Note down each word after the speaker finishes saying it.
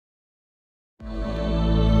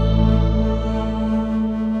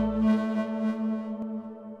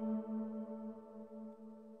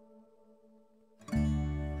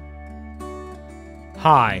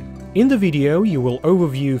Hi! In the video you will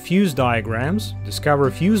overview fuse diagrams, discover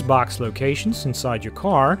fuse box locations inside your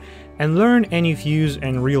car, and learn any fuse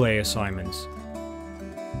and relay assignments.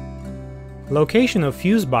 Location of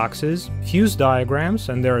fuse boxes, fuse diagrams,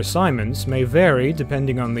 and their assignments may vary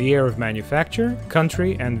depending on the year of manufacture,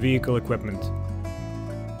 country, and vehicle equipment.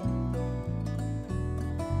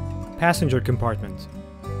 Passenger compartment.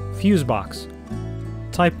 Fuse box.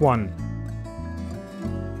 Type 1.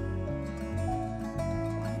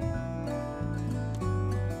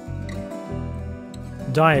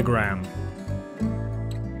 Diagram.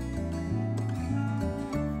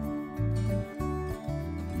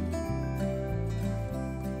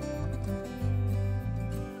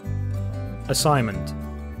 Assignment.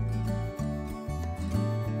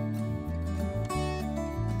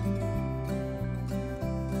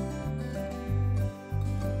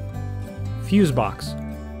 Fuse box.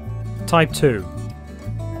 Type 2.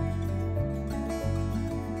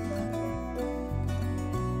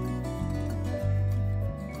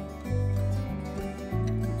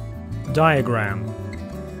 Diagram.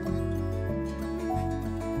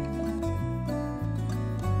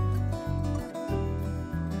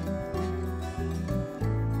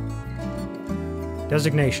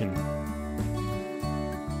 Designation.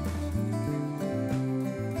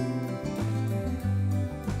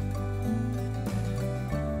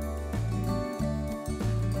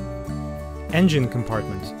 Engine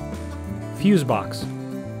compartment. Fuse box.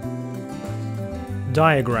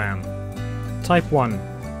 Diagram. Type 1.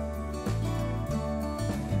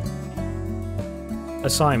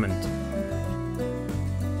 Assignment.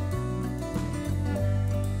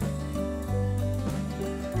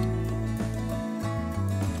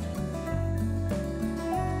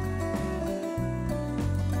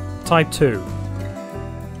 Type 2.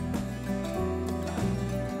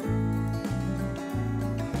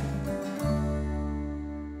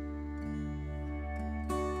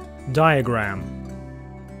 Diagram.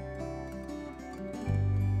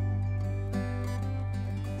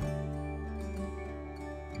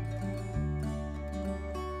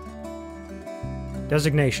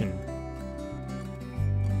 Designation.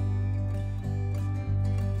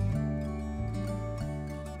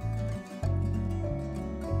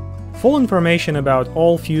 Full information about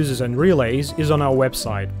all fuses and relays is on our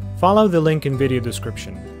website. Follow the link in video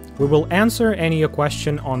description. We will answer any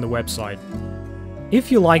question on the website.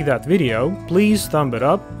 If you like that video, please thumb it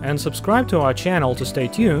up and subscribe to our channel to stay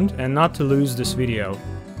tuned and not to lose this video.